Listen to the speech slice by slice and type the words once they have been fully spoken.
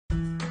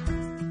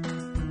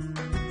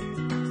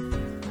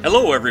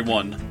Hello,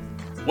 everyone.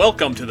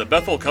 Welcome to the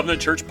Bethel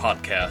Covenant Church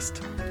podcast,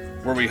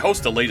 where we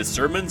host the latest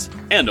sermons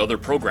and other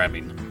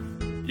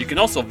programming. You can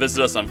also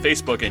visit us on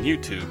Facebook and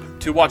YouTube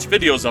to watch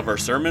videos of our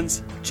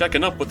sermons,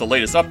 checking up with the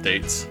latest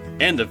updates,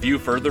 and to view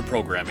further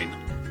programming.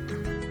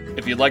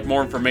 If you'd like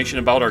more information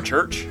about our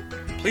church,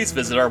 please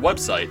visit our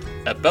website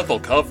at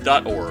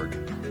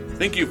bethelcov.org.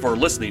 Thank you for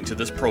listening to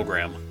this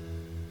program.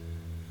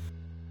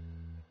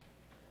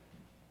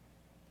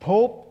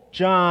 Pope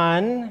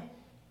John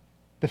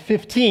the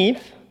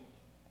 15th,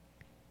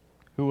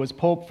 who was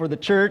Pope for the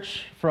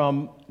Church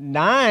from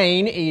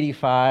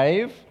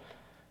 985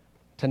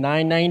 to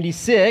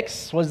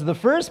 996, was the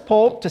first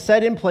Pope to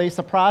set in place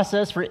a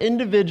process for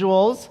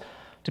individuals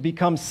to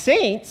become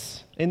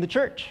saints in the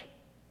Church.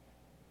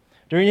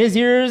 During his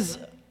years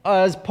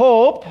as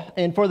Pope,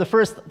 and for the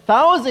first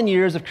 1,000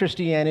 years of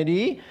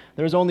Christianity,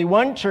 there was only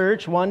one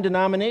church, one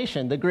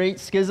denomination. The Great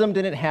Schism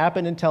didn't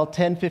happen until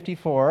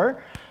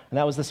 1054, and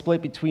that was the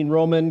split between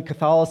Roman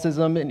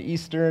Catholicism and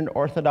Eastern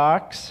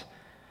Orthodox.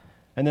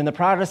 And then the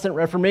Protestant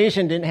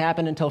Reformation didn't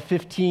happen until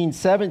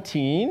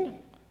 1517.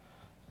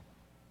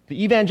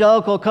 The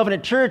Evangelical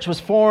Covenant Church was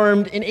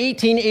formed in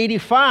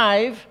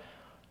 1885,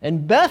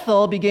 and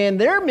Bethel began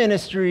their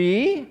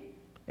ministry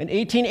in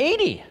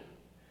 1880.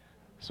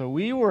 So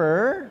we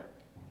were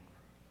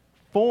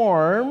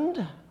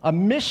formed, a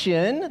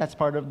mission, that's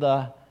part of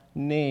the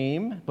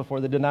name,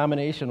 before the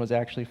denomination was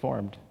actually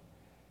formed.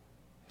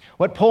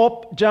 What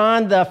Pope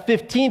John the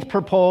 15th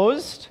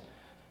proposed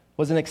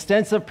was an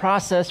extensive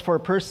process for a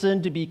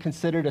person to be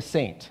considered a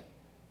saint.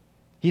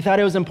 He thought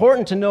it was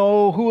important to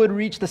know who would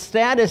reach the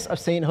status of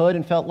sainthood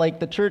and felt like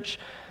the church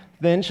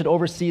then should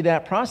oversee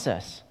that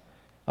process.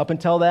 Up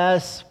until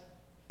that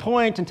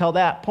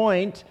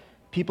point,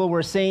 people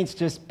were saints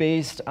just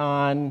based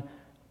on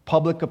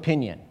public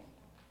opinion.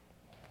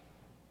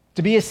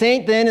 To be a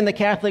saint then in the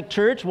Catholic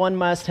Church, one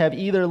must have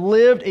either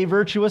lived a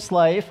virtuous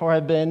life or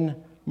have been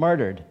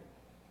martyred.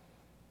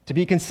 To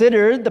be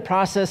considered, the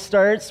process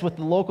starts with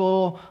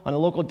on a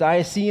local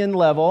diocesan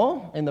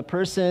level, and the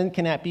person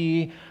cannot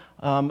be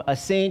a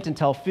saint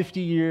until 50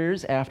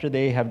 years after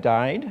they have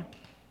died.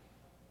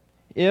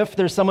 If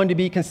there's someone to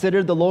be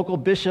considered, the local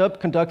bishop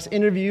conducts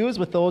interviews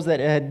with those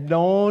that had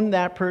known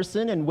that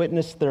person and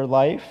witnessed their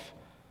life.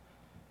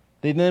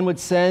 They then would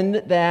send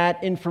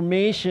that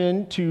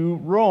information to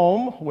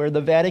Rome, where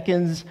the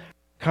Vatican's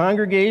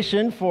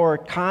Congregation for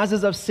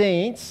Causes of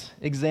Saints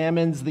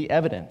examines the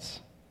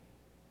evidence.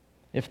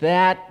 If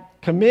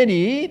that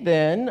committee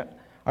then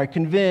are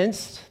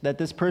convinced that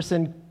this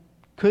person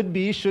should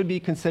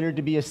be considered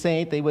to be a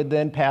saint, they would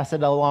then pass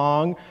it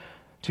along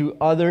to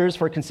others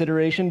for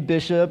consideration,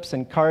 bishops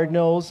and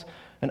cardinals,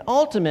 and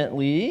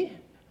ultimately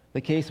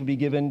the case would be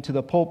given to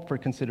the Pope for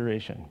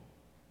consideration.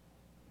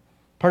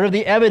 Part of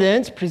the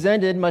evidence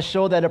presented must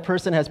show that a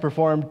person has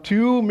performed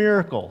two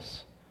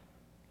miracles,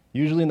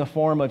 usually in the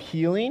form of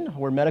healing,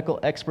 where medical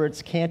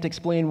experts can't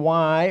explain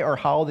why or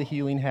how the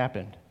healing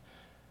happened.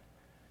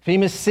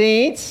 Famous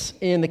saints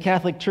in the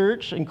Catholic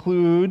Church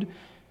include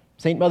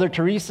Saint Mother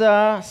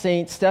Teresa,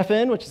 Saint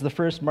Stephen, which is the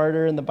first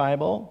martyr in the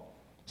Bible,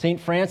 Saint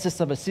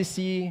Francis of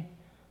Assisi,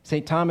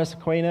 Saint Thomas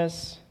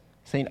Aquinas,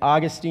 Saint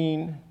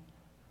Augustine.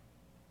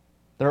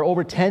 There are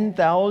over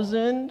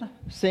 10,000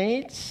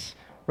 saints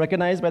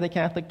recognized by the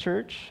Catholic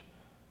Church.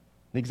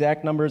 The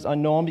exact number is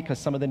unknown because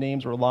some of the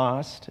names were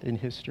lost in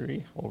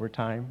history over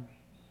time.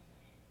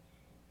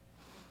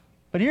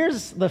 But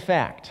here's the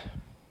fact.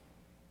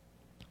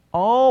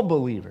 All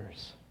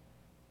believers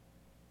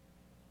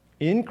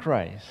in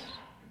Christ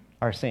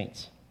are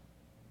saints.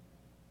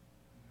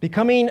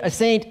 Becoming a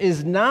saint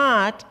is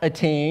not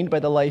attained by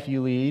the life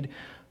you lead,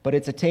 but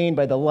it's attained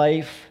by the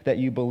life that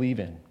you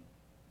believe in.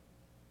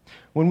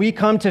 When we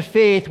come to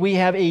faith, we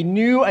have a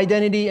new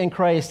identity in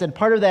Christ, and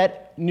part of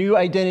that new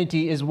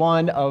identity is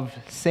one of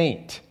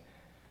saint.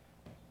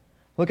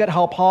 Look at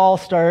how Paul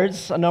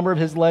starts a number of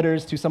his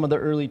letters to some of the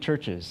early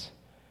churches.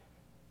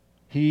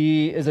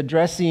 He is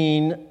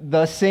addressing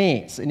the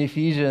saints in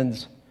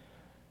Ephesians.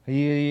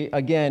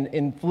 Again,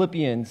 in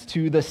Philippians,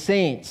 to the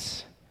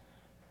saints.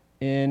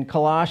 In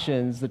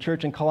Colossians, the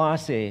church in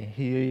Colossae,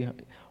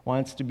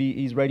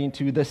 he's writing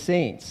to the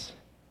saints.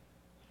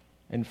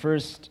 In 1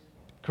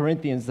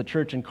 Corinthians, the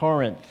church in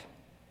Corinth,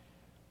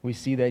 we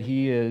see that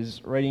he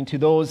is writing to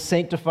those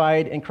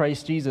sanctified in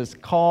Christ Jesus,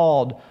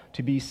 called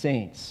to be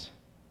saints.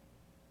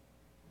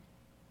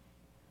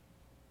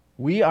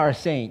 We are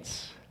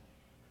saints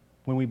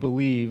when we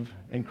believe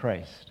in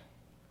Christ.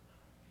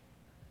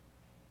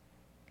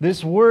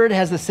 This word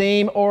has the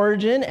same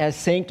origin as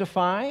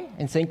sanctify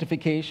and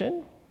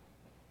sanctification.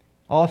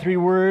 All three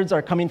words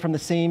are coming from the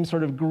same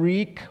sort of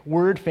Greek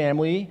word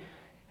family,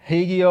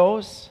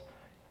 hagios,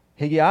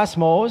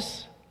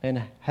 hagiasmos,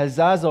 and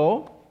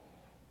hazazo.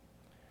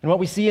 And what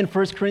we see in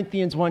 1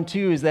 Corinthians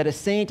 1:2 is that a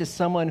saint is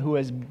someone who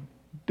has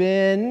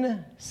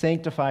been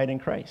sanctified in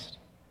Christ.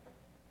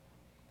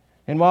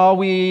 And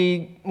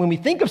when we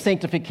think of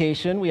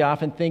sanctification, we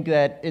often think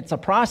that it's a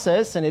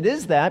process, and it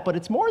is that, but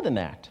it's more than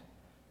that.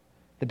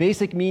 The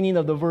basic meaning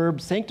of the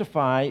verb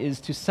sanctify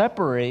is to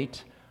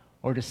separate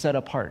or to set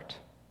apart.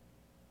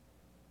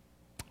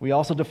 We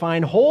also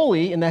define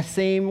holy in that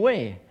same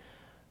way.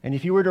 And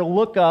if you were to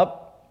look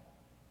up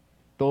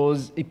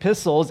those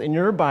epistles in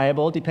your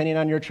Bible, depending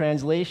on your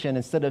translation,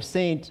 instead of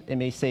saint, it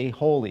may say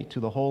holy, to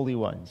the holy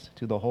ones,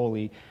 to the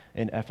holy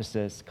in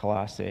Ephesus,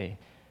 Colossae.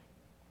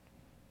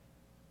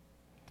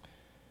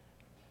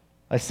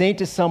 A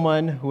saint is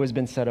someone who has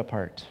been set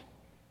apart.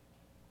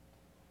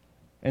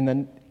 And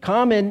the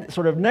common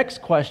sort of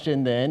next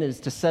question then is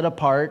to set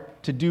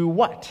apart to do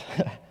what?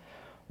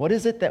 What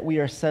is it that we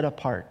are set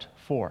apart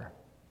for?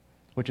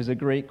 Which is a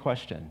great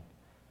question.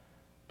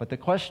 But the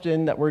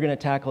question that we're going to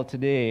tackle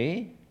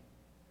today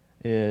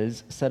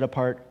is set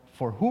apart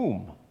for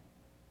whom?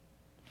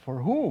 For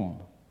whom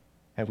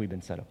have we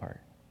been set apart?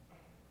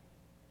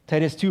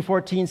 Titus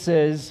 2:14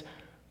 says,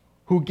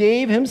 who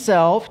gave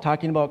himself,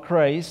 talking about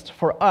Christ,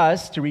 for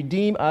us to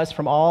redeem us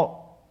from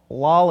all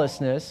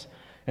lawlessness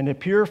and to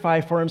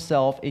purify for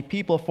himself a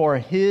people for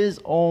his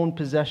own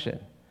possession,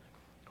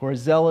 who are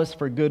zealous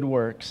for good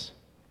works.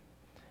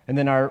 And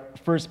then our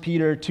 1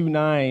 Peter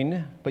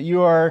 2:9, but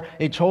you are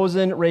a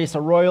chosen race,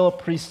 a royal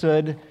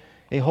priesthood,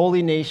 a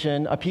holy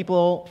nation, a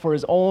people for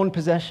his own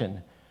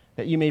possession,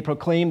 that you may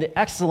proclaim the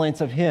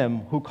excellence of him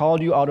who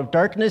called you out of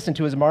darkness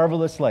into his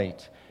marvelous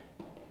light.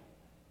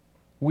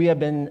 We have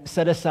been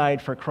set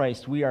aside for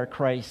Christ. We are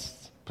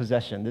Christ's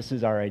possession. This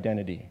is our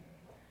identity.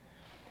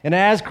 And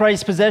as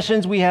Christ's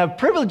possessions, we have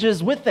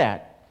privileges with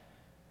that.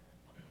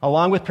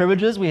 Along with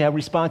privileges, we have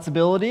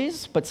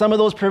responsibilities, but some of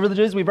those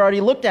privileges we've already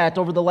looked at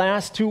over the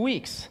last 2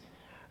 weeks.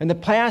 In the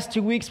past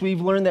 2 weeks,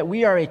 we've learned that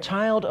we are a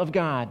child of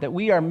God, that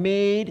we are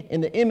made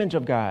in the image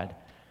of God.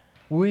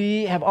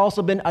 We have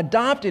also been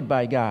adopted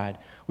by God.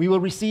 We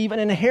will receive an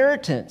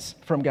inheritance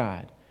from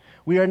God.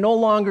 We are no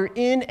longer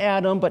in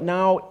Adam, but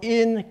now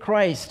in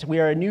Christ.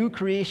 We are a new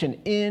creation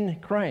in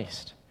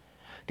Christ.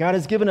 God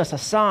has given us a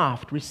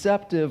soft,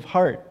 receptive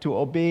heart to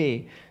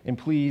obey and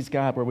please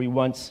God where we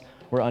once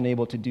were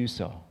unable to do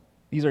so.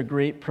 These are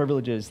great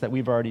privileges that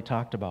we've already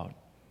talked about.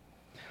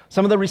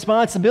 Some of the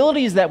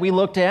responsibilities that we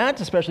looked at,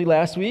 especially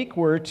last week,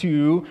 were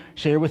to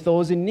share with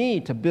those in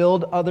need, to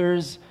build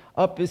others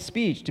up with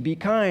speech, to be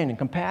kind and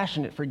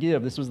compassionate,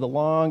 forgive. This was the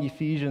long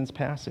Ephesians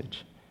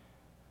passage.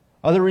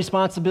 Other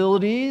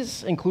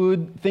responsibilities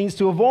include things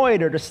to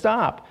avoid or to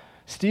stop: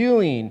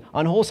 stealing,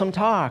 unwholesome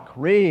talk,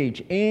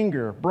 rage,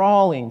 anger,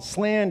 brawling,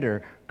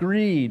 slander,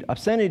 greed,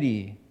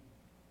 obscenity.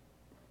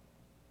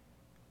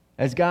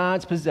 As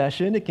God's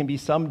possession, it can be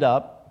summed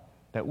up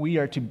that we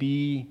are to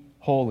be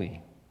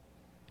holy.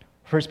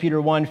 1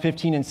 Peter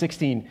 1:15 and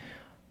 16.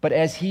 But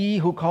as he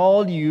who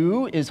called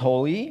you is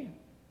holy,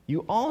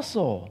 you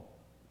also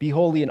be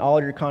holy in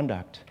all your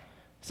conduct,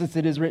 since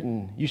it is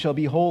written, you shall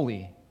be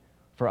holy,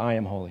 for I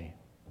am holy.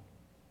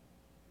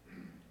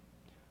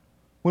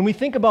 When we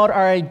think about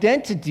our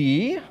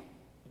identity,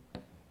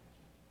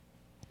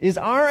 is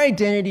our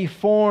identity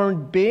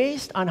formed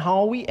based on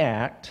how we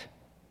act?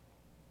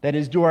 That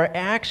is, do our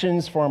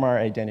actions form our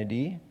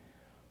identity?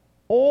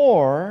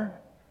 Or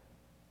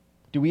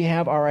do we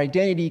have our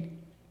identity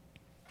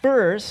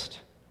first,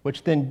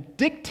 which then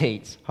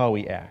dictates how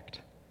we act?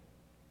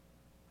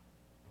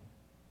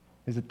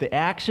 Is it the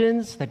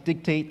actions that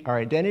dictate our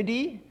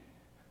identity,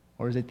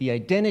 or is it the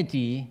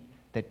identity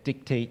that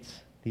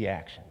dictates the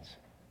actions?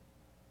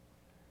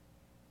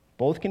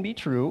 Both can be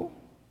true.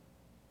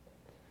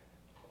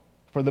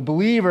 For the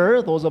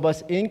believer, those of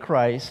us in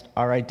Christ,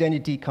 our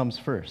identity comes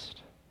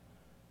first.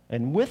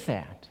 And with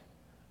that,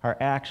 our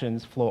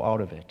actions flow out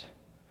of it.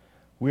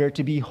 We are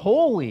to be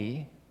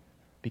holy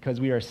because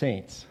we are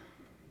saints.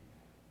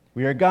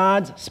 We are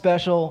God's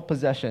special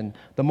possession.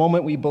 The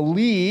moment we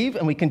believe,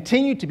 and we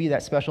continue to be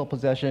that special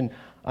possession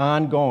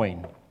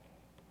ongoing.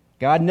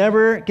 God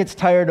never gets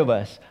tired of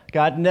us.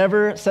 God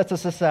never sets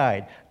us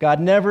aside. God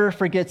never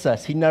forgets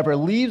us. He never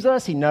leaves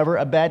us. He never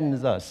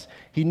abandons us.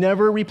 He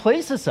never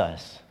replaces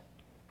us.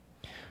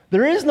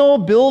 There is no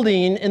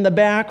building in the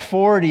back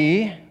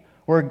 40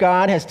 where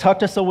God has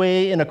tucked us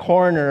away in a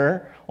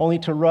corner only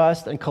to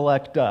rust and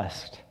collect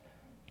dust.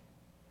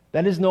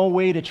 That is no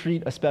way to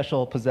treat a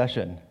special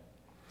possession.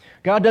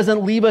 God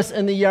doesn't leave us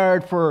in the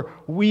yard for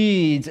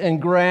weeds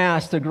and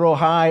grass to grow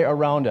high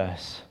around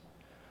us.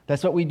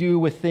 That's what we do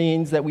with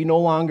things that we no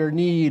longer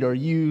need or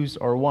use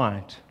or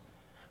want.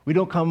 We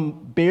don't come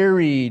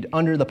buried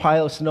under the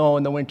pile of snow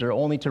in the winter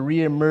only to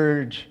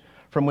reemerge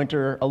from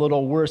winter a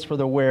little worse for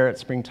the wear at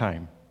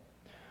springtime.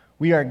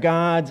 We are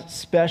God's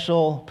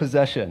special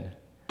possession,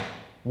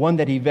 one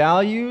that he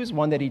values,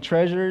 one that he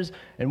treasures,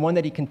 and one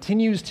that he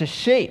continues to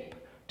shape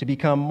to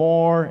become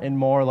more and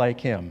more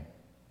like him.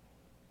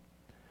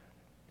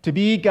 To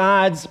be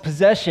God's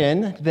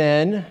possession,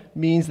 then,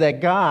 means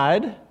that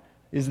God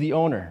is the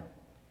owner.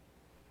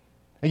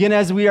 Again,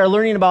 as we are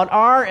learning about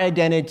our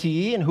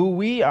identity and who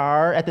we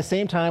are, at the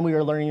same time we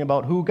are learning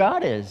about who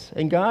God is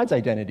and God's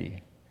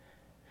identity.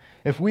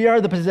 If we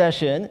are the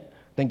possession,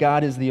 then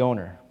God is the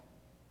owner.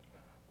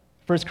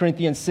 1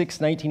 Corinthians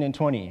 6:19 and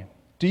 20.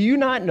 Do you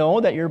not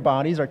know that your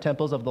bodies are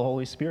temples of the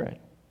Holy Spirit,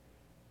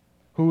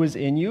 who is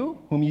in you,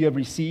 whom you have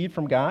received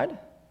from God?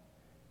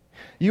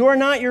 You are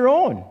not your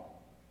own.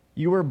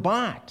 You were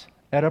bought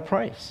at a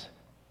price.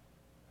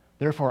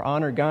 Therefore,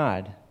 honor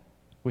God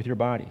with your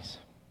bodies.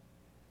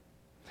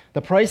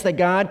 The price that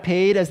God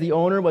paid as the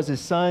owner was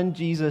his son,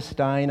 Jesus,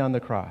 dying on the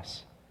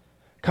cross.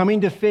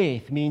 Coming to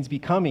faith means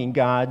becoming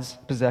God's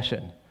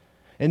possession.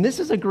 And this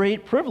is a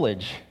great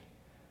privilege.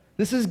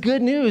 This is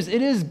good news.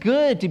 It is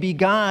good to be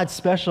God's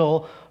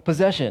special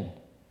possession.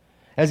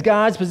 As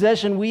God's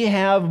possession, we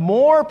have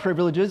more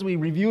privileges. We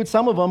reviewed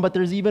some of them, but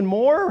there's even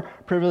more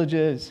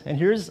privileges. And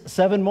here's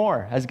 7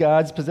 more as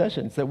God's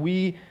possessions that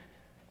we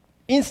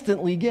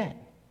instantly get.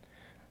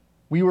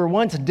 We were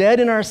once dead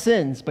in our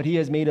sins, but he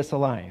has made us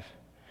alive.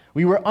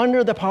 We were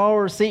under the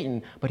power of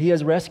Satan, but he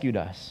has rescued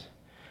us.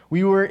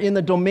 We were in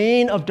the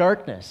domain of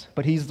darkness,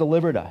 but he's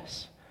delivered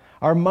us.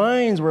 Our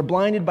minds were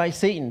blinded by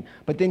Satan,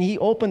 but then he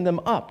opened them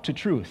up to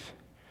truth.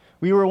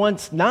 We were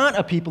once not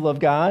a people of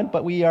God,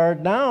 but we are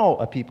now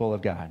a people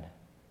of God.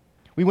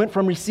 We went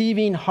from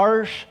receiving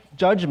harsh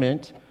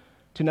judgment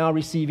to now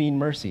receiving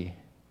mercy.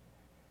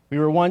 We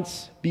were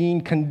once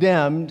being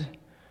condemned,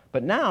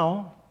 but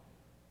now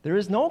there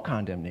is no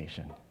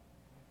condemnation.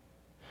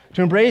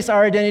 To embrace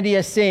our identity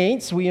as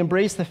saints, we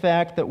embrace the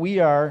fact that we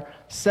are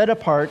set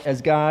apart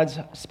as God's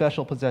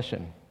special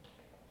possession.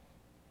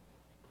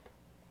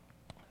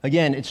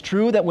 Again, it's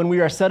true that when we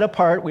are set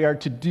apart, we are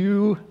to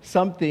do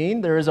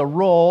something. There is a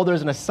role,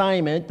 there's an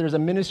assignment, there's a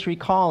ministry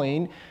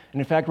calling.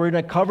 And in fact, we're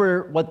going to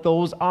cover what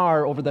those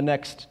are over the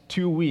next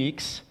 2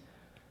 weeks.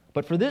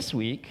 But for this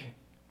week,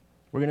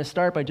 we're going to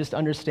start by just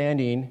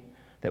understanding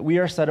that we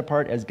are set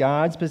apart as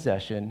God's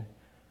possession.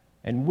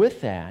 And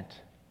with that,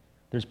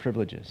 there's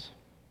privileges.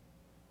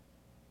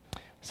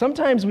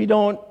 Sometimes we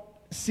don't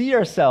see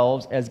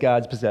ourselves as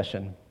God's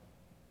possession,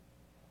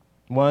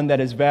 one that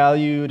is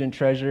valued and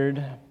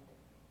treasured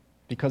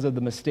because of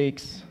the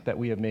mistakes that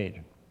we have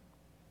made.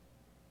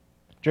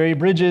 Jerry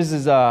Bridges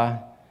is an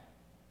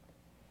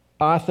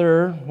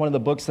author. One of the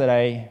books that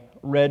I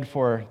read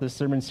for this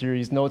sermon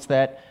series notes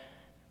that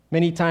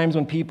many times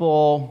when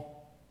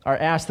people are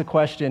asked the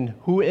question,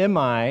 "Who am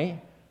I?"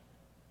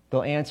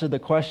 they'll answer the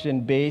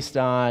question based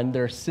on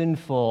their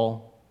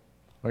sinful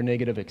or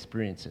negative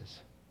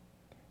experiences.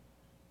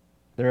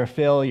 They're a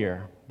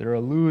failure, they're a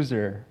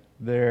loser,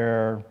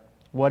 they're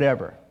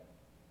whatever.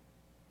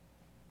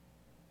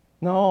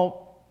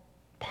 No,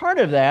 part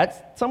of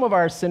that, some of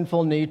our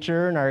sinful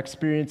nature and our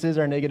experiences,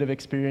 our negative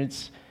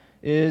experience,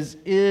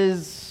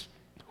 is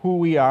who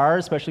we are,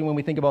 especially when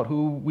we think about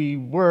who we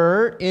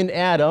were in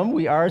Adam.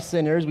 We are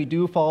sinners, we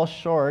do fall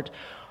short.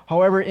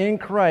 However, in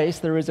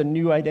Christ, there is a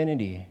new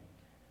identity.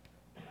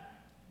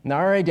 And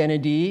our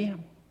identity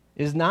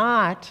is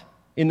not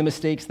in the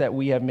mistakes that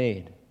we have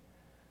made,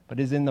 but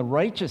is in the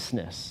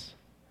righteousness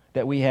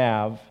that we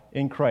have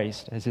in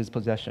Christ as his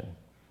possession.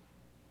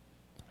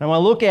 I want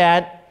to look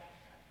at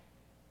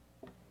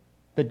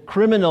the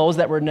criminals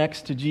that were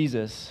next to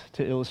Jesus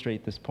to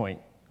illustrate this point,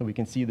 so we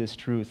can see this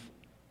truth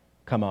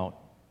come out.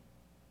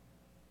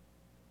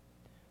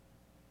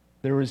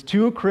 There was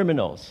 2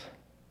 criminals,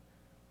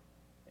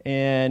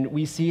 and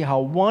we see how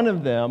one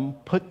of them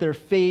put their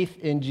faith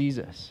in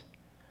Jesus.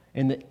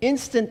 In the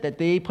instant that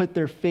they put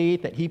their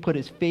faith, that he put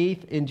his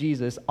faith in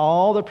Jesus,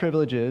 all the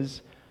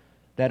privileges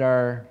that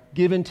are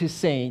given to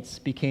saints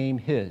became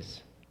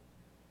his.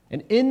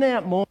 And in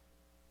that moment,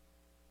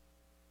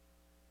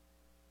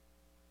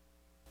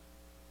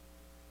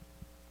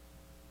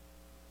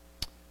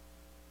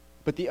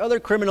 but the other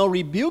criminal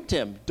rebuked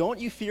him. "Don't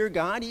you fear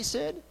God," he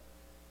said,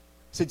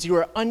 "since you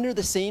are under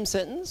the same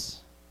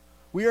sentence?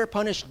 We are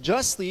punished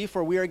justly,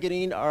 for we are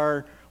getting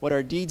what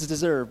our deeds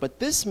deserve. But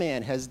this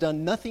man has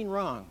done nothing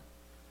wrong."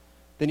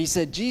 Then he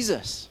said,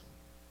 "Jesus,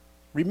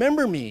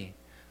 remember me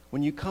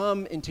when you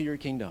come into your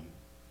kingdom."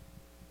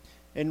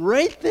 And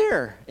right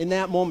there, in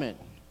that moment,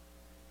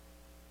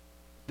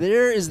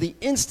 there is the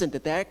instant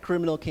that that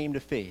criminal came to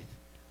faith.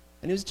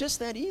 And it was just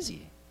that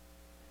easy.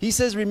 He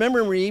says,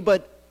 "Remember me,"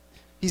 but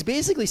he's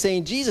basically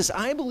saying, "Jesus,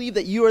 I believe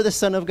that you are the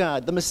Son of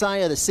God, the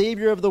Messiah, the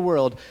Savior of the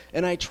world,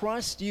 and I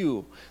trust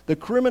you." The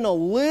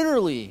criminal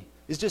literally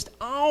is just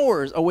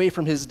hours away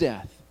from his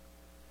death.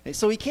 And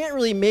so he can't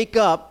really make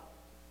up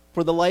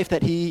for the life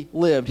that he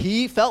lived.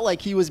 He felt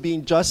like he was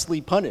being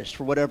justly punished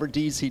for whatever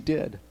deeds he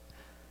did.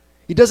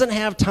 He doesn't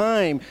have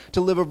time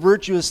to live a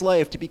virtuous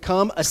life, to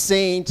become a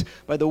saint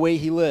by the way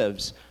he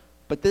lives.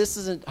 But this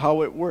isn't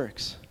how it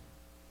works.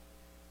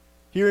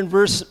 Here in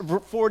verse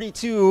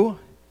 42,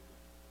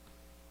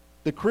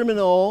 the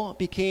criminal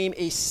became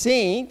a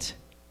saint,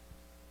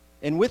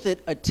 and with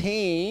it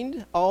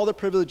attained all the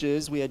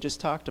privileges we had just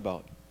talked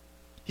about.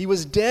 He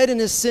was dead in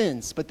his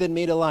sins, but then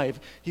made alive.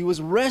 He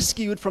was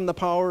rescued from the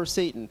power of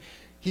Satan.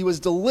 He was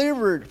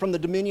delivered from the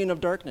dominion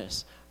of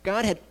darkness.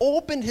 God had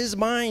opened his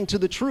mind to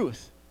the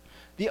truth.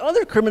 The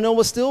other criminal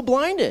was still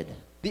blinded.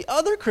 The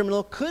other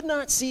criminal could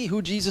not see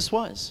who Jesus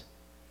was.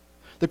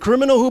 The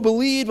criminal who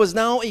believed was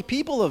now a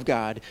people of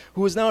God,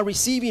 who was now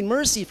receiving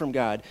mercy from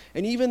God.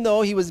 And even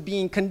though he was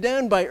being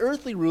condemned by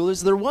earthly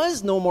rulers, there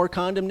was no more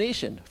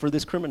condemnation for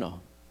this criminal.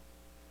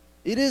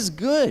 It is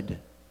good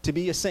to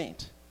be a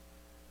saint.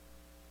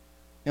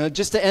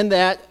 Just to end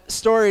that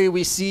story,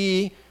 we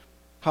see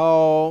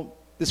how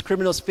this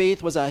criminal's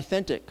faith was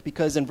authentic,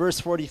 because in verse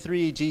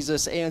 43,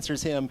 Jesus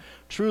answers him,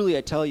 "Truly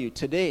I tell you,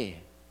 today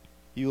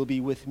you will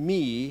be with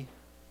me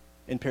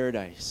in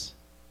paradise,"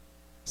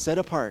 set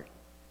apart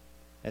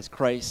as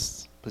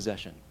Christ's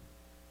possession.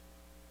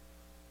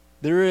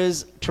 There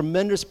is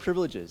tremendous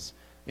privileges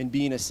in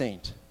being a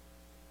saint.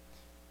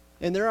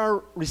 And there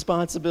are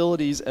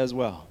responsibilities as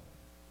well.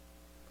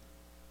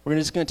 We're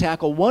just going to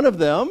tackle one of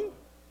them,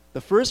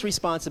 the first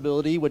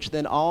responsibility, which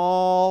then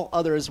all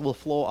others will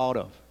flow out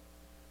of,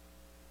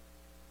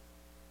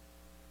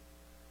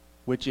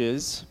 which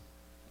is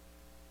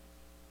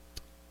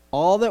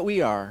all that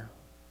we are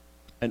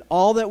and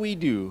all that we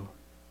do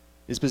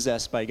is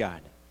possessed by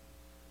God.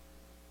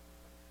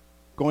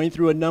 Going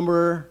through a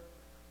number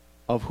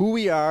of who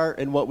we are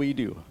and what we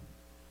do,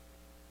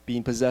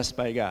 being possessed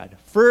by God.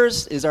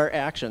 First is our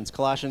actions,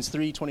 Colossians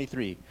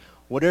 3:23.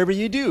 Whatever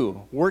you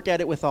do, work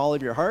at it with all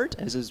of your heart,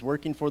 as is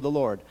working for the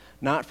Lord,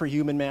 not for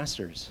human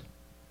masters.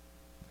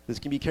 This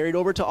can be carried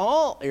over to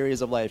all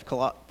areas of life.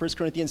 1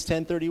 Corinthians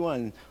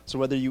 10:31. So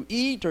whether you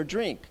eat or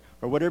drink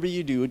or whatever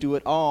you do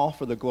it all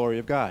for the glory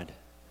of God.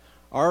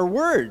 Our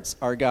words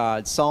are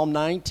God's. Psalm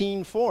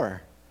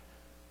 19:4.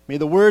 May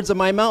the words of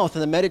my mouth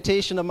and the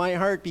meditation of my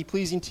heart be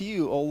pleasing to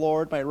you, O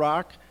Lord, my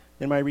rock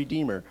and my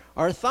redeemer.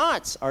 Our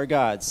thoughts are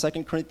God's.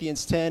 2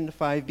 Corinthians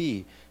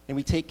 10:5b. And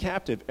we take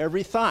captive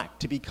every thought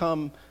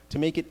to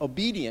make it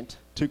obedient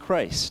to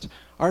Christ.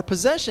 Our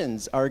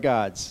possessions are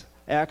God's.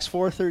 Acts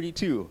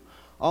 4:32.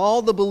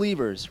 All the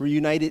believers were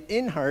united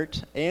in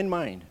heart and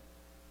mind.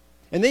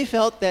 And they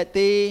felt that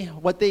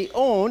what they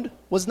owned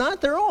was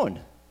not their own.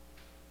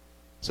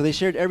 So they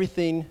shared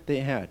everything they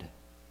had.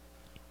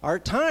 Our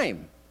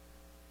time,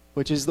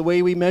 which is the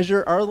way we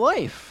measure our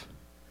life,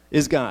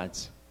 is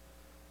God's.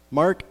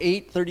 Mark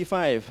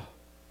 8:35.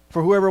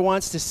 For whoever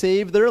wants to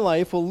save their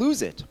life will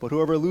lose it, but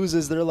whoever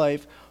loses their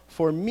life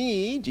for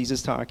me,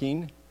 Jesus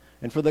talking,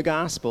 and for the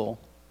gospel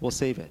will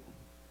save it.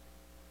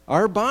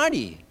 Our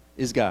body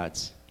is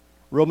God's.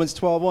 Romans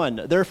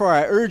 12:1. Therefore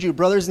I urge you,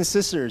 brothers and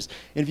sisters,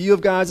 in view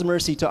of God's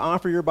mercy, to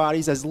offer your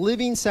bodies as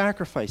living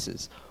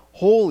sacrifices,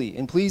 holy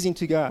and pleasing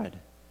to God.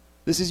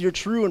 This is your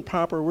true and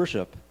proper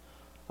worship,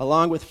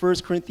 along with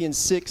 1 Corinthians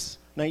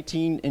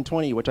 6:19 and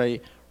 20, which I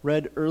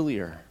read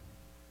earlier.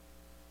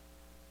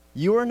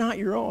 You are not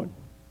your own.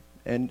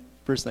 And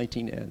verse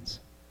 19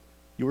 ends.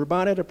 You were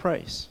bought at a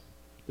price.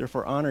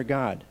 Therefore honor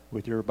God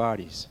with your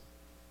bodies.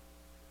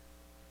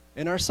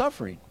 And our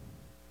suffering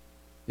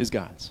is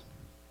God's.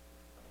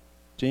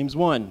 James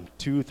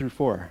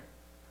 1:2-4.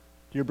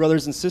 Dear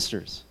brothers and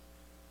sisters,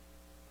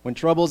 when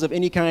troubles of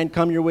any kind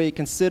come your way,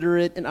 consider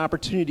it an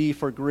opportunity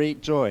for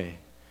great joy.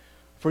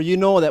 For you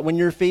know that when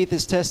your faith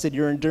is tested,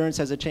 your endurance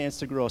has a chance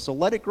to grow. So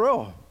let it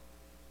grow.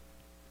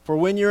 For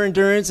when your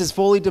endurance is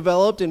fully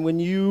developed and when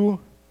you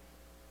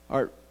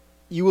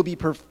will be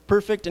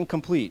perfect and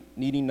complete,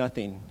 needing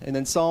nothing. And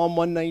then Psalm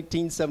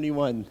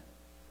 119:71.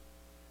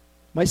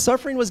 My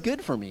suffering was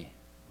good for me,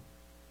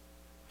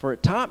 for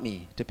it taught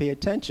me to pay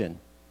attention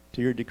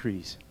to your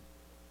decrees.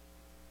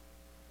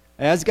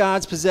 As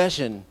God's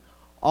possession,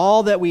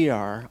 all that we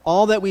are,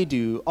 all that we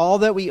do, all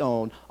that we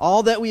own,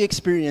 all that we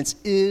experience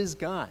is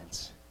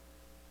God's.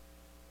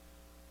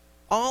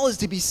 All is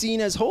to be seen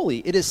as holy.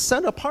 It is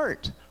set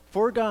apart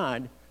for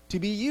God to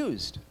be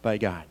used by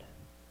God.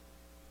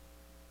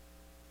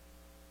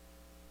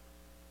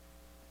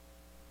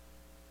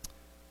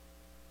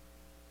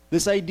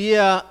 This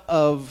idea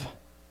of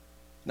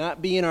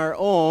not being our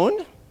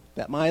own,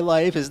 that my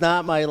life is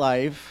not my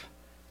life,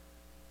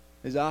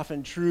 is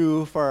often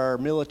true for our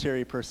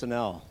military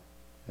personnel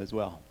as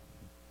well.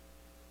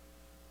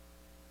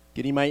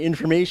 Getting my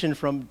information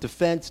from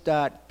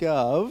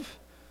defense.gov,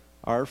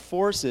 our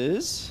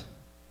forces,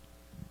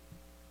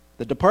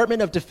 the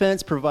Department of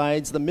Defense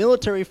provides the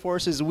military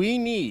forces we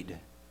needed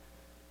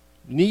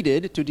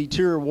to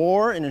deter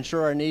war and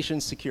ensure our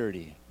nation's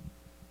security.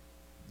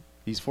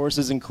 These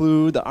forces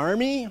include the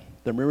Army,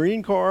 the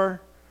Marine Corps,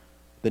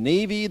 the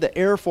Navy, the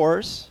Air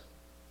Force,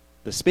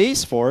 the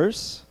Space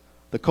Force,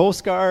 the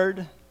Coast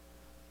Guard,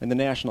 and the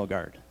National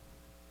Guard.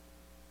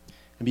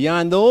 And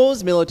beyond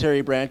those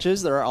military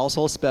branches, there are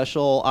also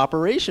special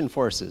operation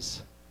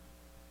forces.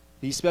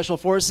 These special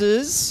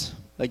forces,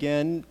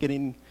 again,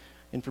 getting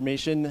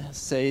information,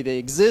 say they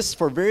exist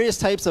for various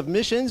types of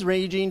missions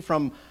ranging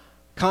from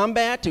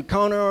combat to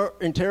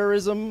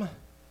counter-terrorism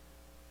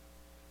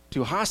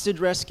to hostage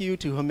rescue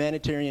to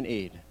humanitarian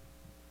aid.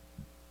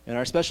 And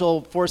our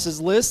special forces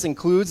list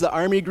includes the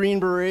Army Green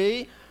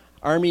Beret,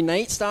 Army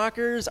Night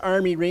Stalkers,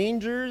 Army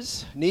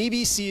Rangers,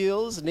 Navy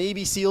SEALs,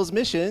 Navy SEALs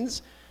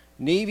Missions,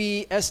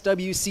 Navy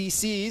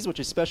SWCCs, which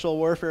is Special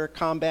Warfare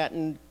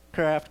Combatant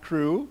Craft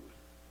Crew,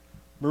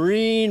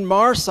 Marine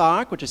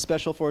MARSOC, which is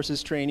Special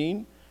Forces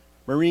Training,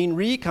 Marine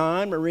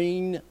Recon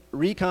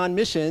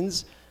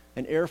Missions,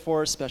 and Air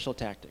Force Special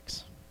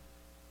Tactics.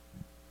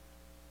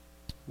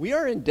 We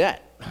are in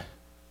debt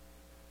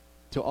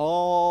to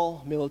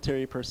all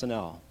military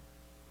personnel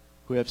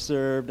who have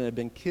served and have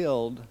been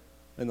killed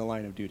in the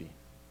line of duty.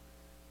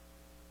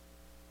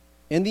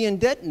 And the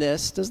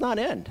indebtedness does not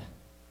end,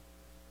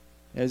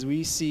 as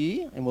we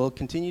see and will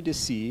continue to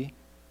see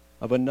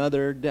of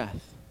another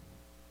death.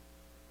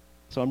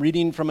 So I'm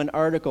reading from an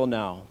article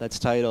now that's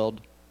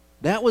titled,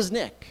 "That Was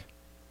Nick.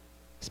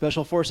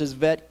 Special Forces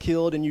vet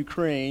killed in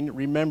Ukraine,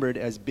 remembered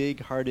as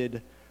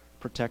big-hearted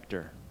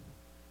protector."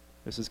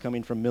 This is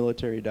coming from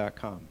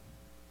military.com.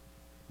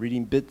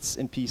 Reading bits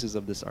and pieces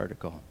of this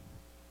article.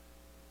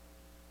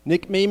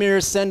 Nick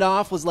Maymer's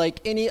send-off was like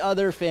any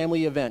other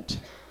family event,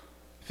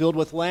 filled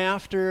with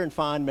laughter and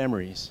fond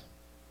memories.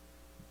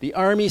 The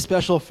Army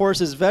Special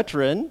Forces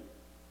veteran,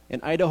 an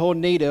Idaho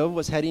native,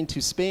 was heading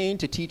to Spain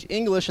to teach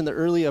English in the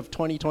early of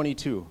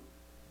 2022.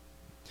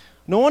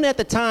 No one at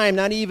the time,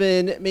 not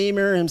even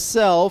Maymer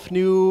himself,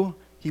 knew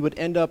he would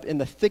end up in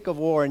the thick of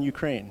war in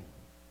Ukraine.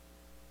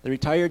 The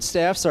retired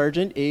staff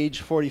sergeant, age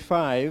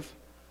 45,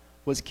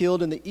 was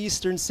killed in the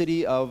eastern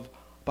city of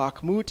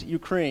Bakhmut,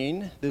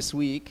 Ukraine, this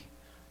week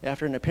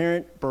after an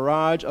apparent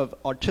barrage of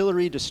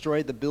artillery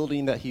destroyed the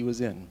building that he was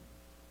in.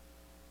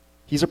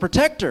 He's a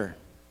protector.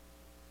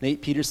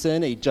 Nate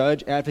Peterson, a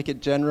judge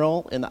advocate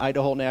general in the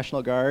Idaho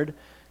National Guard,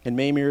 and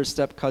Maymer's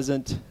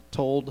step-cousin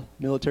told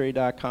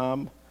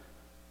military.com,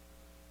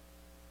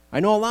 "I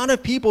know a lot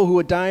of people who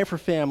would die for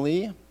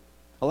family,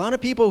 a lot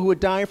of people who would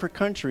die for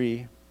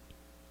country,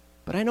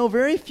 but I know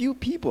very few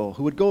people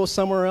who would go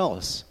somewhere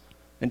else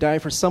and die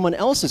for someone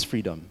else's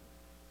freedom,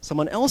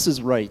 someone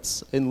else's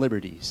rights and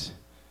liberties."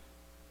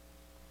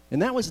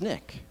 And that was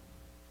Nick.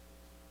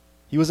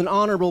 He was an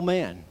honorable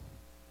man,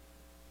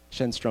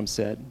 Shenstrom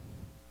said.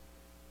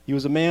 He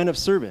was a man of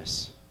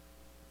service.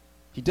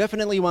 He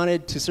definitely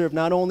wanted to serve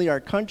not only our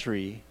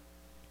country,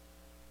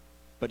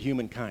 but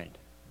humankind.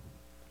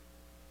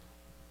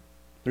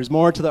 There's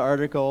more to the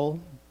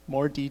article,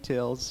 more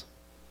details,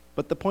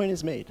 but the point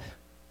is made.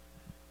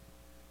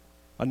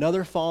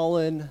 Another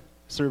fallen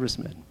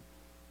serviceman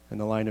in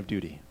the line of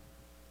duty.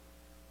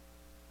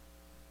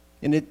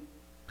 And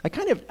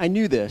I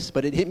knew this,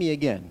 but it hit me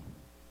again.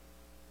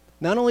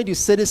 Not only do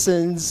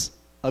citizens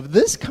of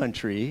this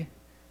country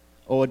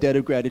owe a debt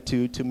of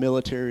gratitude to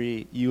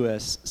military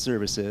U.S.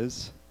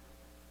 services,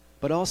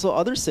 but also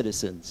other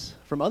citizens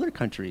from other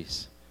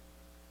countries,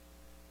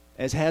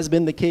 as has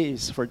been the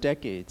case for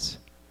decades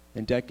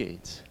and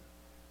decades,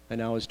 and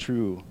now is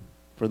true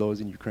for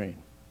those in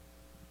Ukraine.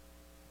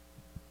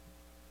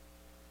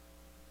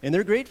 And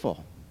they're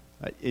grateful.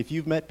 If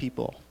you've met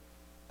people,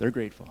 they're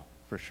grateful,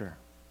 for sure.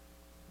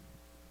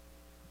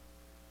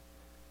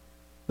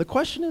 The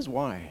question is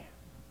why?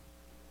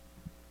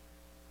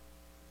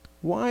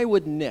 Why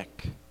would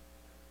Nick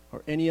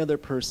or any other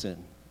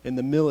person in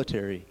the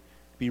military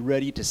be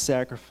ready to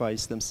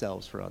sacrifice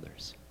themselves for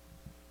others?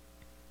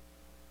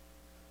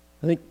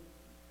 I think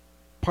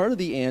part of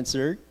the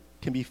answer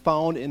can be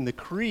found in the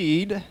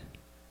creed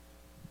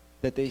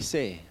that they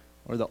say,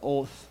 or the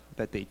oath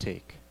that they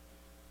take.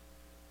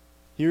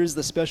 Here's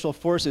the Special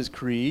Forces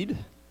Creed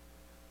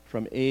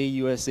from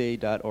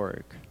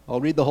ausa.org. I'll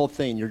read the whole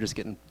thing. You're just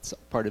getting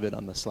part of it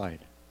on the slide.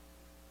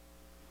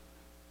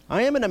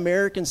 "I am an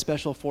American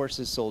Special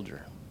Forces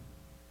soldier.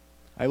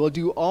 I will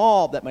do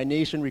all that my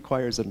nation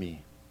requires of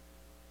me.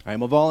 I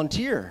am a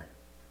volunteer,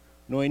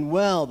 knowing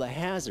well the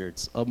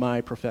hazards of my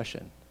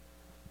profession.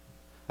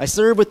 I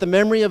serve with the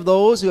memory of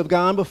those who have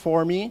gone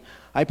before me.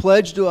 I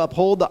pledge to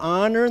uphold the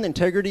honor and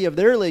integrity of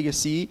their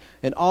legacy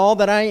in all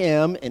that I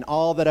am and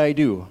all that I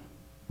do.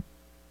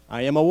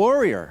 I am a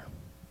warrior.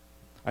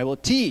 I will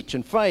teach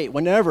and fight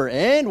whenever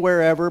and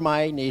wherever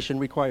my nation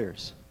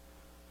requires.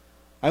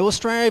 I will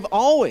strive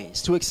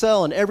always to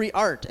excel in every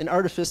art and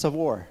artifice of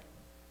war.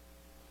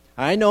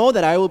 I know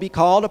that I will be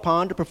called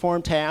upon to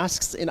perform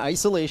tasks in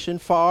isolation,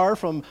 far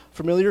from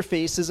familiar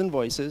faces and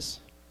voices.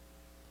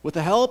 With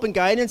the help and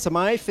guidance of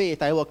my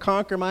faith, I will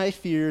conquer my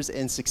fears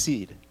and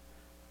succeed.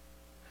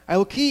 I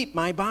will keep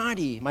my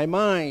body, my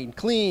mind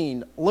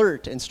clean,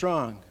 alert, and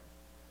strong.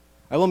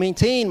 I will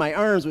maintain my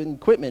arms with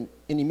equipment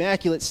in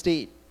immaculate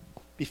state,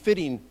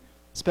 befitting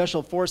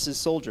Special Forces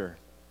soldier.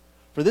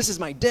 For this is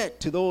my debt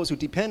to those who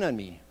depend on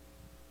me.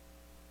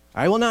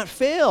 I will not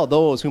fail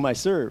those whom I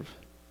serve.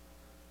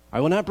 I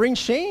will not bring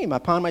shame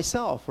upon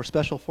myself or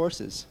Special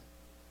Forces.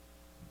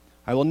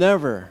 I will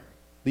never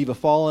leave a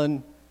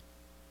fallen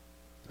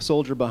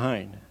soldier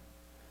behind.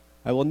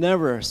 I will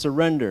never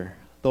surrender,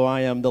 though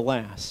I am the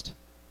last.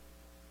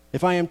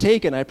 If I am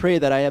taken, I pray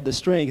that I have the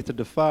strength to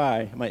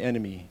defy my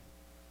enemy.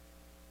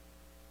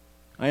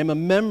 I am a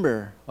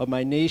member of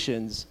my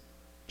nation's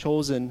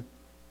chosen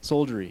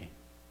soldiery.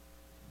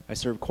 I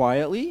serve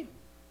quietly,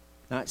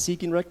 not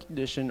seeking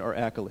recognition or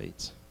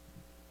accolades.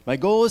 My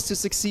goal is to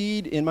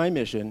succeed in my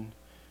mission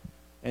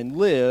and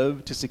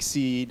live to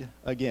succeed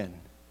again.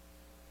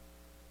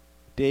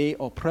 De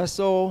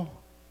oppresso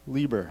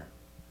liber.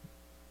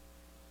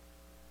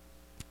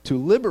 To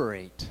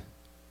liberate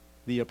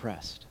the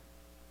oppressed.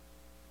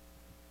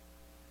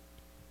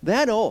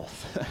 That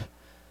oath,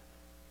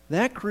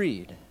 that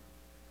creed,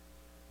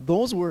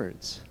 those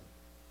words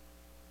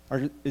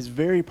is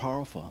very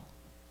powerful.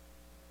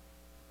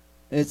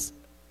 It's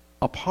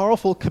a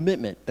powerful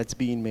commitment that's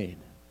being made.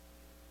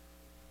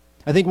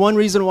 I think one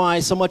reason why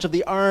so much of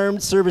the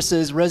armed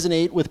services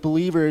resonate with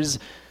believers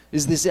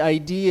is this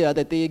idea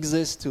that they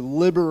exist to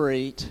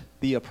liberate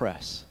the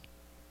oppressed.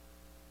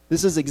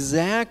 This is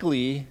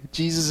exactly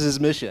Jesus'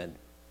 mission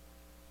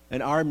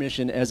and our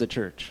mission as a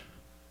church.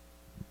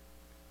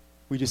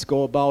 We just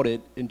go about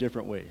it in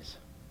different ways.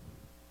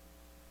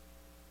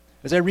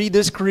 As I read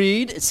this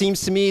creed, it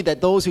seems to me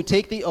that those who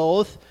take the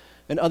oath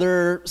and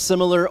other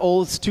similar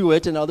oaths to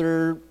it and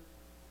other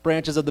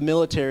branches of the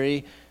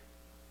military,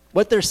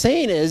 what they're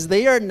saying is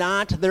they are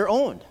not their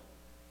own.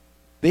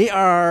 They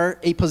are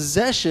a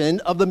possession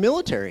of the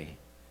military.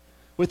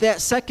 With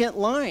that second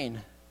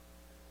line,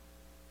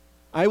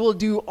 I will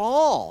do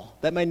all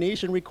that my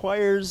nation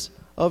requires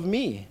of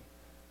me.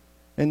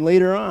 And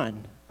later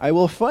on, I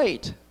will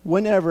fight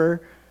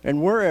whenever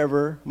and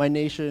wherever my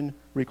nation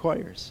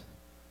requires.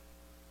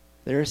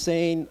 They're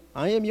saying,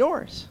 I am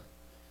yours.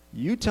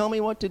 You tell me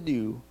what to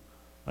do,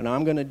 and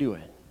I'm going to do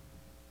it.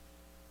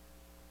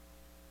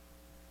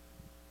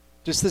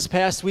 Just this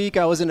past week,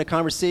 I was in a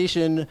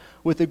conversation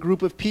with a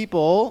group of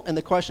people, and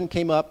the question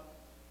came up,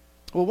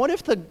 well, what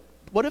if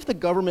the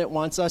government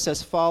wants us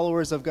as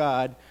followers of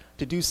God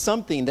to do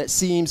something that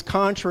seems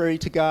contrary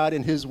to God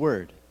and His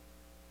Word?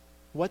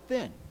 What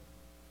then?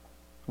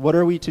 What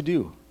are we to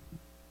do?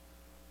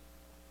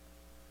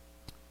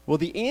 Well,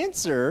 the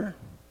answer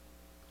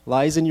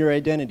lies in your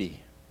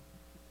identity.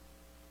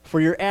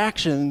 For your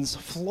actions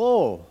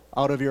flow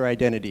out of your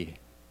identity.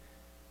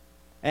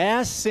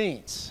 As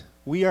saints,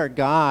 we are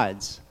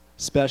God's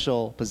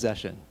special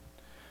possession.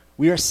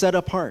 We are set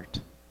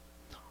apart.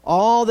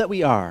 All that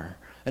we are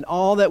and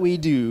all that we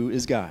do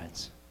is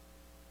God's.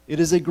 It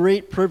is a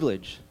great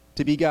privilege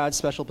to be God's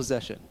special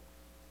possession.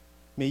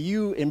 May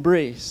you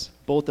embrace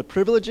both the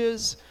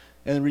privileges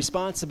and the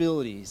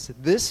responsibilities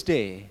this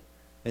day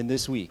and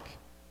this week.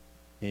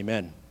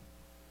 Amen.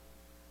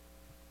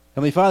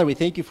 Heavenly Father, we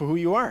thank you for who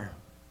you are,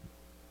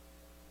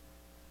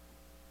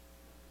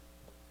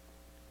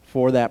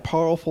 for that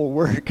powerful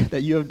work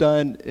that you have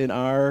done in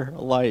our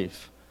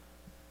life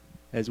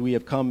as we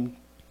have come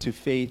to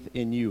faith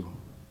in you.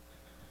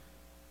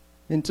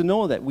 And to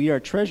know that we are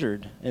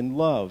treasured and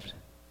loved,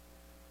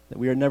 that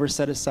we are never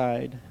set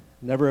aside,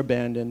 never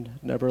abandoned,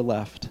 never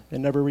left,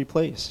 and never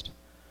replaced.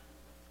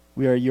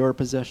 We are your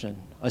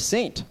possession, a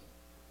saint,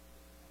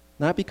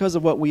 not because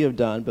of what we have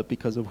done, but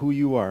because of who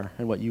you are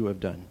and what you have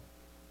done.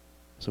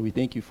 So we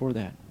thank you for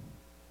that.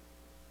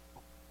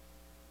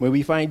 May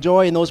we find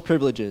joy in those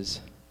privileges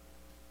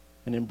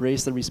and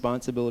embrace the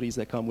responsibilities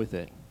that come with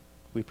it.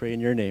 We pray in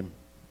your name.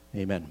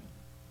 Amen.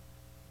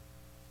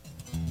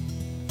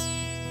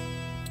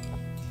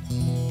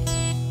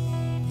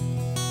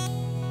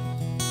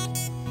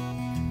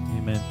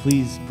 Amen.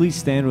 Please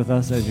stand with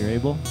us as you're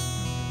able.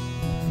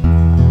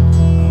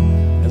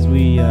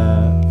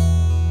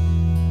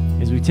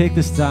 As we take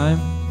this time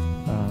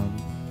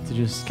to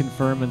just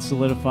confirm and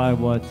solidify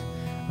what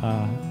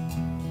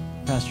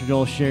Pastor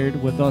Joel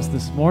shared with us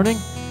this morning,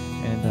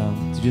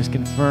 and to just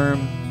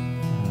confirm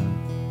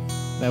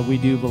that we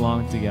do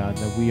belong to God,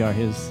 that we are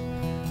His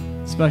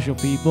special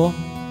people,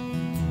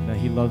 that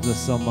He loves us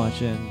so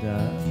much,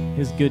 and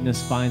His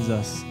goodness finds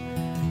us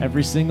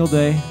every single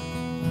day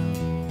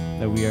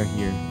that we are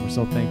here. We're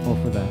so thankful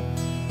for that.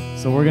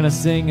 So we're going to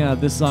sing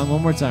this song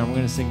one more time. We're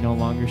going to sing No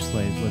Longer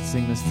Slaves. Let's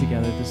sing this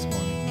together this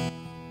morning.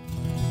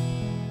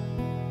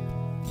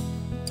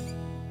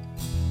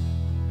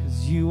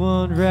 'Cause you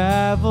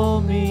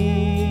unravel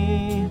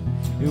me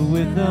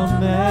with a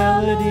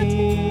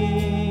melody.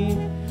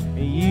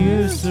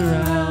 You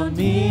surround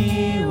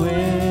me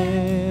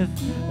with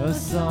a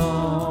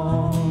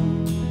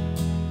song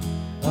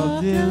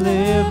of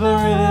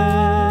deliverance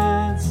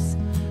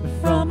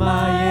from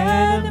my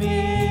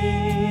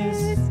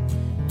enemies,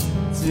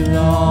 till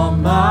all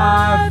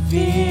my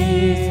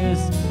fears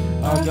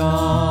are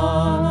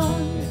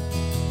gone.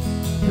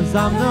 'Cause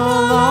I'm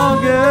no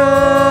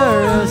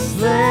longer a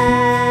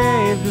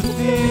slave to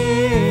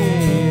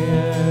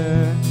fear.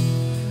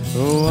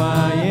 Oh,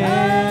 I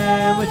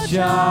am a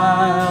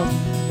child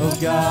of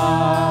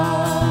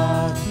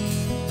God.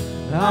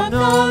 I'm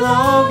no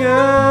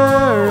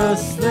longer a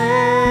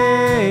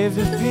slave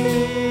to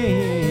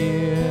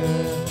fear.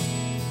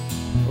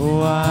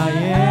 Oh, I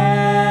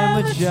am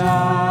a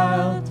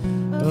child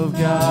of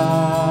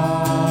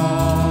God.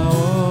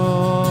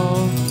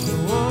 Oh,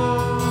 oh.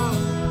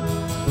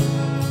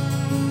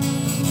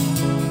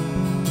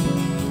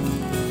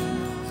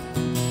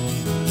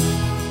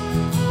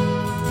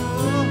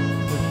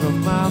 From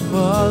my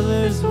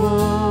mother's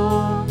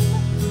womb,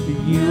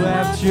 you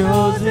have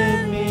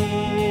chosen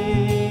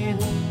me,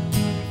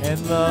 and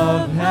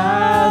love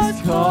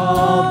has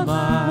called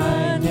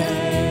my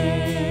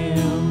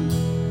name.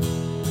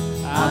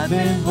 I've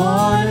been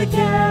born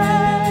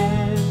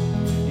again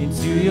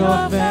into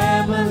your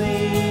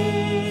family,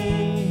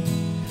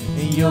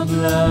 and your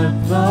blood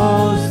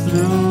flows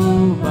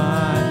through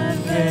my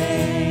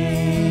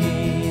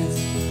veins.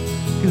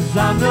 'Cause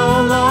I'm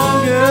no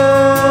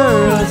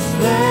longer a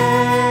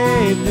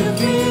slave to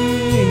fear.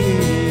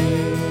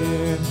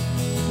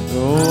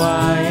 Oh,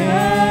 I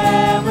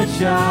am a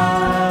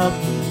child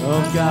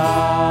of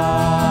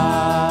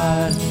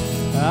God.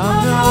 I'm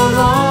no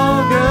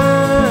longer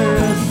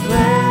a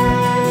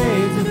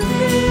slave to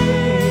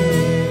fear.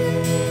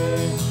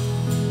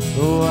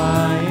 Oh, I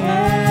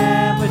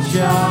am a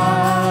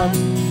child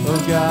of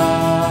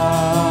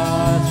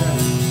God.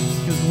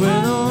 'Cause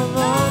we're no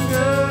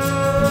longer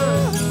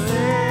a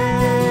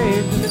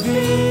slave to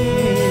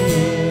fear.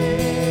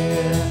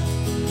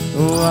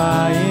 Oh,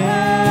 I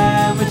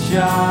am a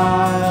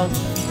child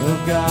of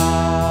God.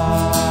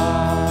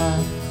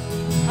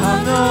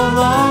 I'm no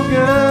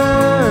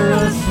longer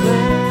a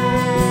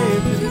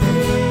slave to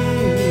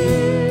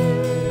fear.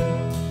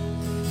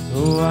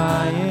 Oh,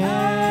 I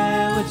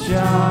am a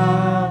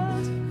child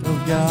of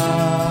God.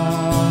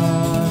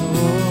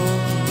 Oh.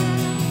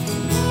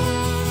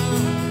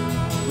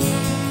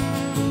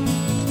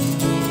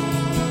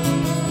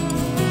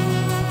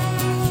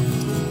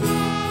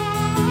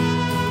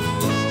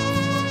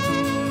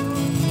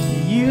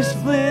 You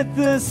split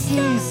the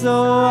sea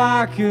so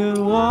I could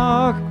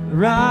walk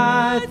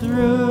right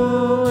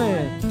through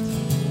it.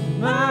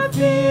 My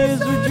fears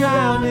were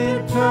drowned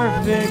in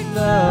perfect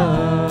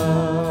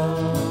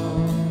love.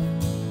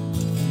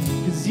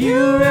 'Cause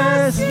you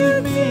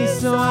rescued me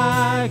so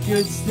I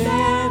could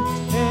stand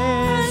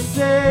and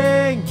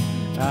sing.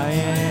 I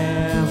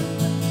am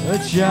a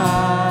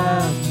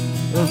child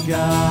of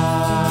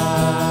God.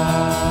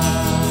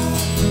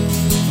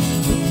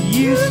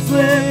 You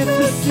split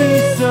the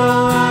sea so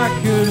I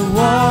could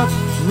walk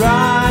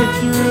right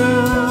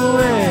through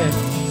it.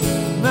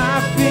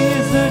 My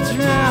fears are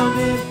drowned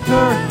in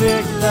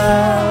perfect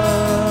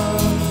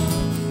love.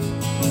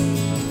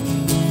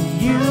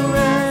 You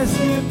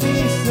rescued me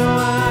so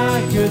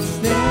I could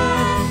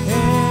stand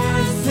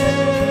and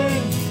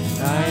sing.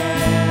 I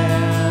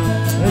am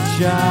a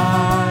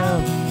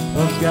child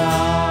of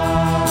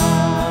God.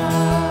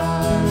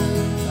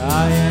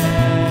 I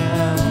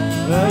am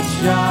a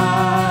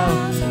child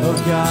of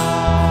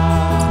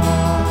God.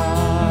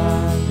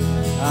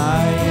 I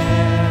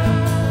am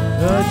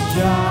a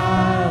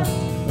child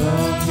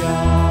of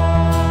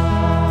God.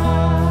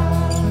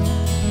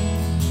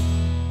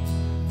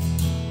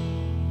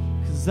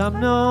 'Cause I'm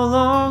no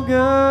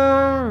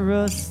longer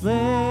a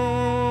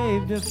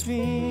slave to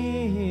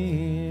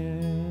fear.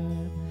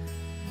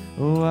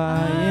 Oh,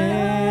 I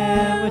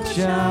am a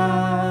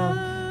child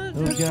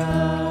of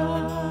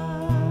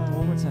God.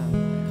 One more time.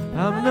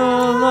 I'm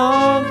no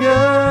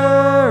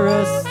longer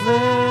a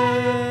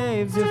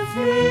slave to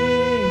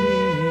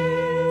fear.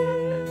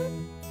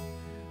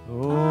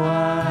 Oh,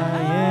 I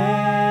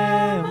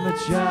am a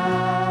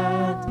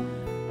child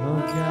of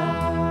God.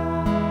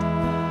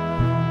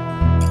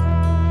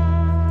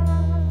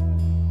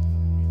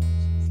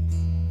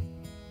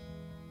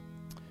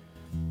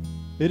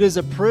 It is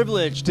a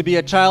privilege to be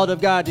a child of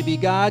God, to be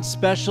God's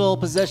special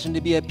possession,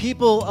 to be a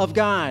people of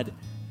God,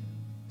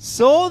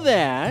 so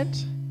that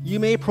you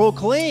may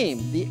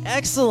proclaim the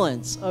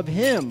excellence of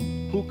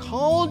Him who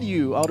called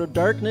you out of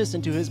darkness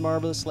into His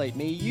marvelous light.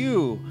 May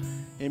you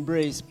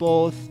embrace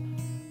both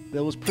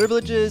those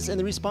privileges and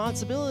the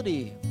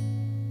responsibility,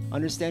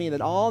 understanding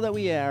that all that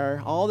we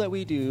are, all that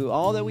we do,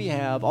 all that we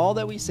have, all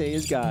that we say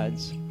is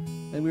God's,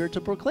 and we are to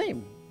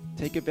proclaim.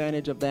 Take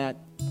advantage of that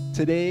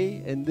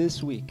today and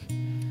this week.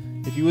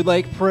 If you would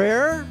like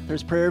prayer,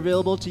 there's prayer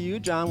available to you.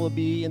 John will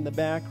be in the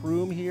back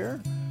room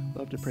here.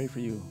 Love to pray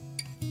for you.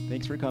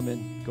 Thanks for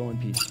coming. Go in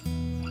peace.